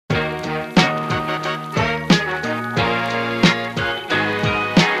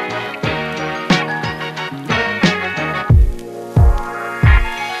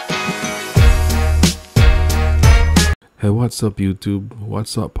Hey, what's up YouTube?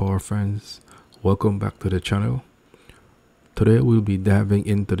 What's up power friends? Welcome back to the channel. Today we'll be diving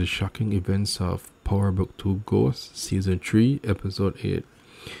into the shocking events of Power Book 2 Ghost Season 3 Episode 8.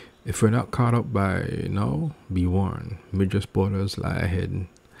 If you're not caught up by now, be warned, major spoilers lie ahead.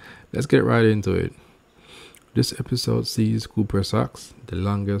 Let's get right into it. This episode sees Cooper Saxe, the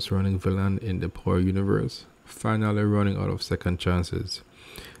longest running villain in the Power universe, finally running out of second chances.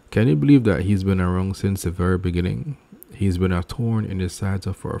 Can you believe that he's been around since the very beginning? He's been a thorn in the sides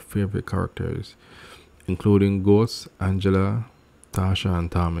of our favorite characters, including Ghost, Angela, Tasha, and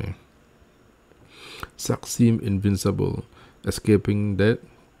Tommy. Saxe seemed invincible, escaping death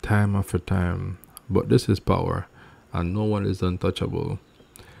time after time, but this is power, and no one is untouchable.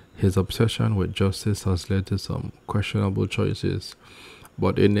 His obsession with justice has led to some questionable choices,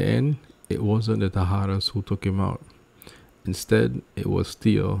 but in the end, it wasn't the Taharas who took him out. Instead, it was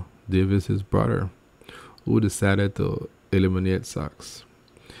Theo, Davis's brother, who decided to eliminate Saxe.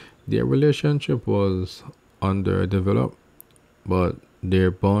 Their relationship was underdeveloped, but their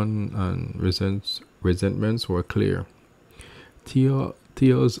bond and resentments were clear.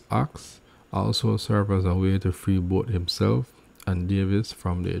 Theo's acts also served as a way to free both himself and Davis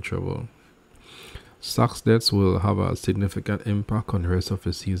from their trouble. Saxe's deaths will have a significant impact on the rest of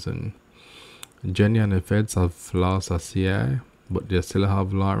the season. Jenny and the feds have lost a CI, but they still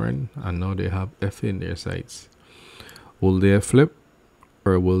have Lauren, and now they have Effie in their sights. Will they flip,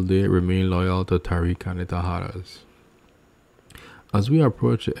 or will they remain loyal to Tariq and the Taharas? As we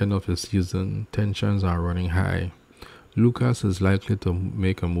approach the end of the season, tensions are running high. Lucas is likely to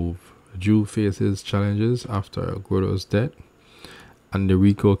make a move. Drew faces challenges after Gordo's death, and the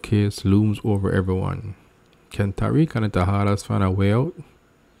Rico case looms over everyone. Can Tariq and the Taharas find a way out?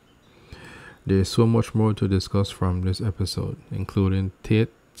 There is so much more to discuss from this episode, including Tate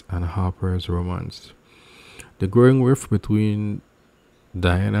and Harper's romance, the growing rift between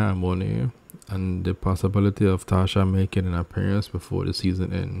Diana and Monet, and the possibility of Tasha making an appearance before the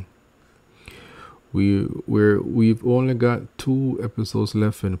season ends. We've only got 2 episodes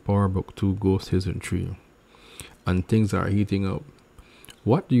left in Power Book 2 Ghost Season 3, and things are heating up.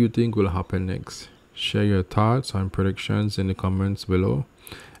 What do you think will happen next? Share your thoughts and predictions in the comments below.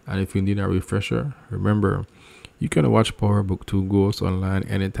 And if you need a refresher, remember, you can watch Power Book 2 Ghost online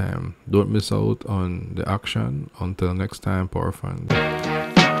anytime. Don't miss out on the action. Until next time, Power fans.